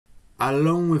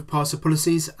along with password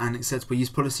policies and acceptable use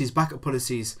policies, backup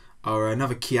policies are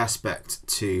another key aspect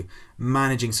to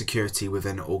managing security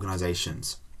within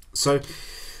organizations. So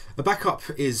a backup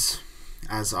is,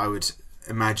 as I would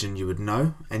imagine you would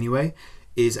know anyway,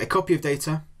 is a copy of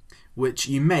data which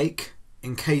you make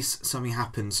in case something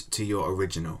happens to your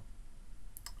original,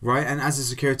 right? And as a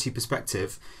security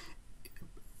perspective,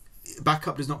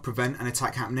 backup does not prevent an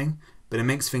attack happening, but it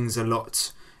makes things a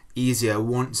lot easier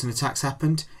once an attack's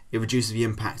happened. It reduces the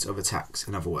impact of attacks,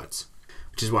 in other words,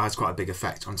 which is why it has quite a big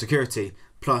effect on security.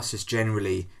 Plus, just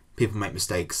generally, people make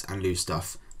mistakes and lose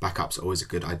stuff. Backups are always a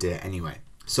good idea anyway.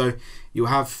 So you'll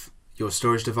have your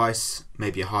storage device,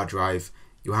 maybe a hard drive,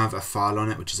 you'll have a file on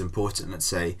it, which is important, let's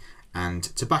say, and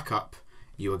to back up,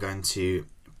 you are going to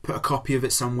put a copy of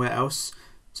it somewhere else.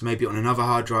 So maybe on another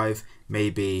hard drive,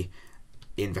 maybe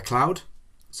in the cloud.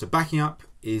 So backing up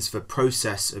is the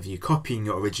process of you copying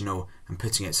your original and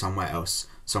putting it somewhere else,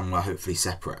 somewhere hopefully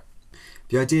separate.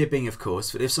 The idea being, of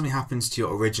course, that if something happens to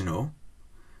your original,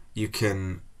 you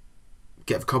can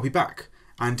get the copy back.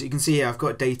 And you can see here I've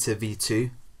got data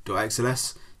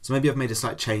v2.xls, so maybe I've made a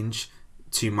slight change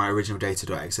to my original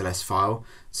data.xls file.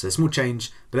 So a small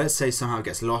change, but let's say somehow it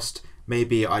gets lost.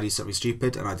 Maybe I do something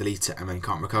stupid and I delete it and then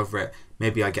can't recover it.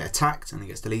 Maybe I get attacked and it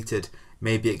gets deleted.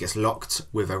 Maybe it gets locked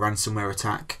with a ransomware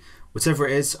attack. Whatever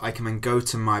it is, I can then go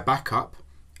to my backup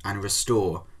and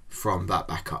restore from that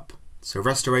backup. So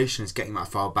restoration is getting that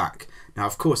file back. Now,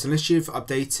 of course, unless you've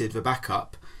updated the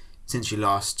backup since you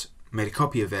last made a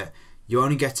copy of it, you're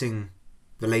only getting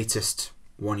the latest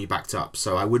one you backed up.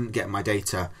 So I wouldn't get my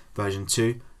data version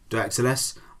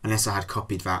 2.xls unless I had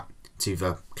copied that to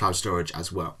the cloud storage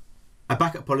as well. A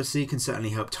backup policy can certainly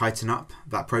help tighten up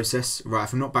that process. Right,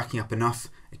 if I'm not backing up enough,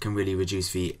 it can really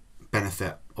reduce the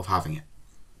benefit of having it.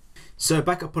 So a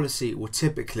backup policy will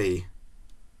typically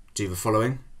do the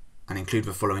following and include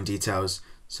the following details.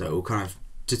 So it will kind of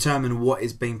determine what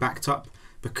is being backed up,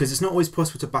 because it's not always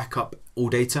possible to back up all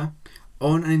data.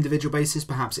 On an individual basis,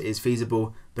 perhaps it is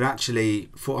feasible, but actually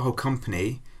for a whole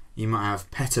company, you might have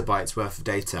petabytes worth of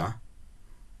data.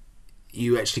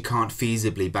 You actually can't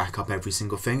feasibly back up every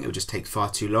single thing. It would just take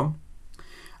far too long.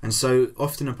 And so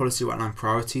often a policy will outline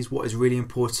priorities, what is really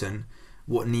important,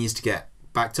 what needs to get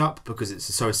backed up, because it's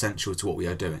so essential to what we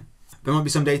are doing. There might be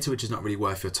some data which is not really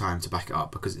worth your time to back it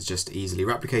up because it's just easily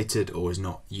replicated or is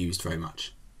not used very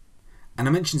much. And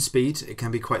I mentioned speed, it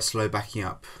can be quite slow backing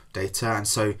up data, and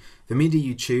so the media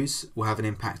you choose will have an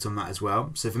impact on that as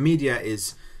well. So the media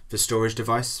is the storage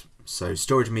device, so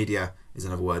storage media is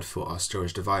another word for our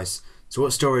storage device. So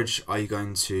what storage are you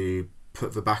going to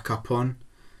put the backup on?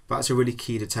 That's a really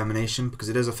key determination because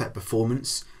it does affect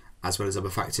performance as well as other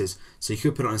factors. So you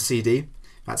could put it on a CD.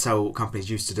 That's how companies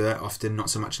used to do it, often not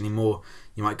so much anymore.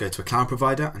 You might go to a cloud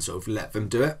provider and sort of let them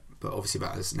do it, but obviously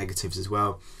that has negatives as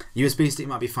well. USB stick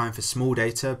might be fine for small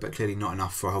data, but clearly not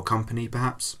enough for a whole company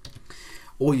perhaps.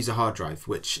 Or use a hard drive,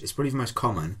 which is probably the most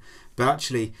common, but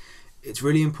actually it's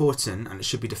really important, and it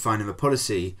should be defined in the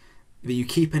policy, that you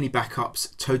keep any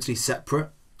backups totally separate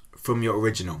from your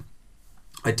original.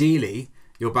 Ideally,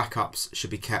 your backups should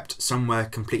be kept somewhere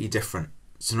completely different,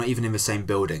 so not even in the same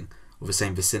building or the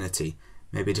same vicinity,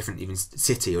 maybe a different even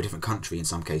city or different country in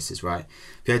some cases, right?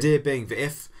 The idea being that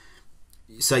if,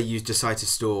 say you decide to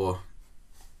store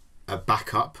a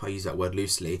backup, I use that word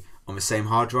loosely, on the same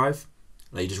hard drive,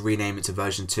 like you just rename it to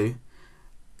version 2,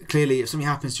 clearly if something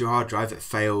happens to your hard drive, it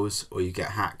fails or you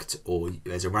get hacked or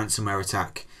there's a ransomware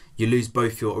attack, you lose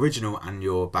both your original and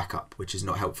your backup, which is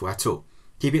not helpful at all.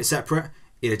 Keeping it separate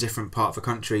in a different part of the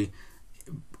country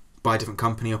by a different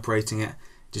company operating it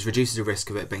just reduces the risk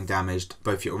of it being damaged,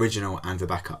 both your original and the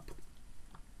backup.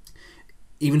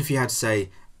 Even if you had, say,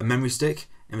 a memory stick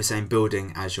in the same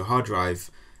building as your hard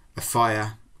drive, a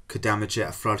fire could damage it,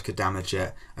 a flood could damage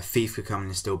it, a thief could come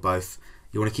and steal both.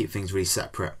 You want to keep things really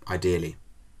separate, ideally.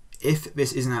 If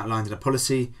this isn't outlined in a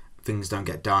policy, things don't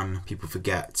get done, people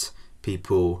forget,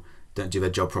 people don't do their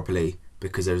job properly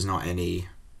because there is not any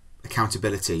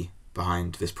accountability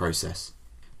behind this process.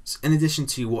 So in addition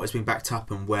to what is being backed up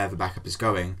and where the backup is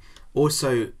going,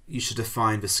 also you should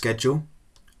define the schedule.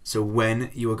 So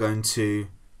when you are going to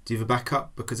do the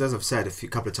backup, because as I've said a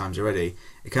couple of times already,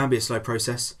 it can be a slow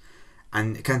process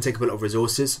and it can take up a lot of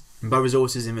resources. And by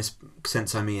resources in this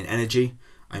sense, I mean energy,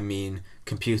 I mean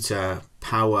computer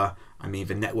power, I mean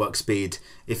the network speed.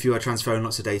 If you are transferring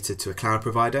lots of data to a cloud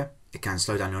provider, it can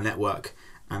slow down your network,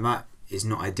 and that is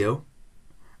not ideal.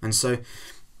 And so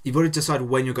you've got to decide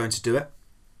when you're going to do it.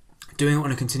 Doing it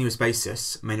on a continuous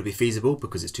basis may not be feasible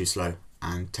because it's too slow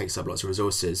and takes up lots of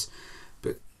resources.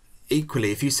 But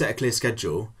equally, if you set a clear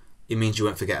schedule, it means you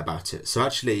won't forget about it. So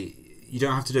actually, you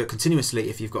don't have to do it continuously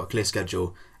if you've got a clear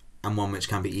schedule and one which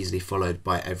can be easily followed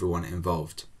by everyone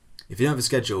involved. If you don't have a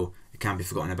schedule, it can be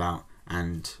forgotten about,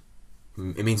 and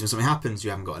it means when something happens, you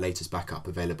haven't got a latest backup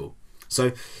available.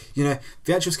 So, the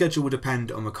actual schedule will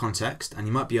depend on the context, and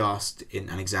you might be asked in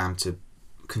an exam to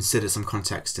consider some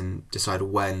context and decide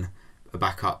when a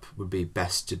backup would be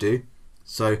best to do.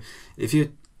 So if your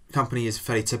company is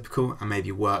fairly typical and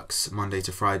maybe works Monday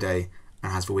to Friday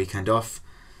and has the weekend off,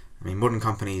 I mean, modern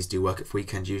companies do work at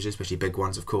weekends usually, especially big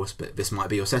ones, of course, but this might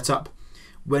be your setup.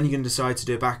 When you're going to decide to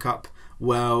do a backup,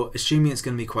 well, assuming it's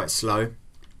going to be quite slow,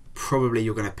 probably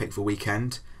you're going to pick the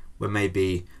weekend when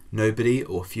maybe nobody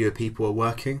or fewer people are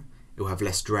working. It will have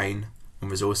less drain on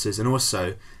resources, and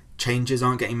also changes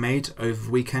aren't getting made over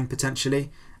the weekend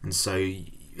potentially, and so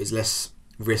there's less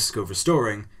risk of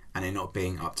restoring and it not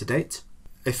being up to date.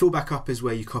 A full backup is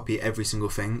where you copy every single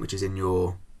thing which is in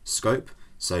your scope.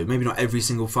 So maybe not every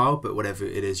single file, but whatever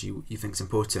it is you think is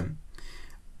important.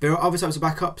 There are other types of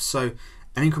backups. So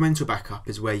an incremental backup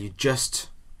is where you just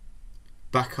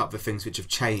back up the things which have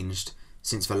changed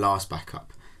since the last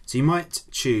backup. So you might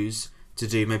choose to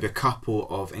do maybe a couple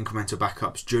of incremental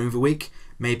backups during the week,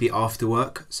 maybe after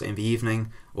work, so in the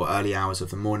evening or early hours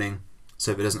of the morning,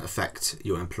 so it doesn't affect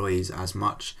your employees as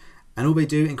much. And all they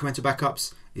do, incremental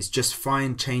backups, is just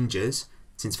find changes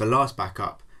since the last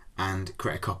backup and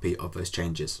create a copy of those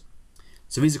changes.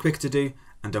 So these are quicker to do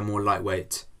and are more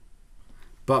lightweight,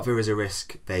 but there is a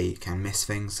risk they can miss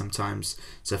things sometimes.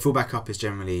 So full backup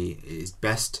is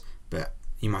best, but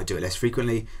you might do it less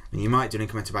frequently, and you might do an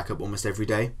incremental backup almost every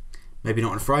day. Maybe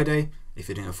not on Friday if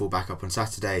you're doing a full backup on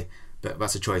Saturday, but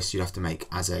that's a choice you'll have to make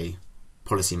as a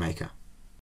policy maker.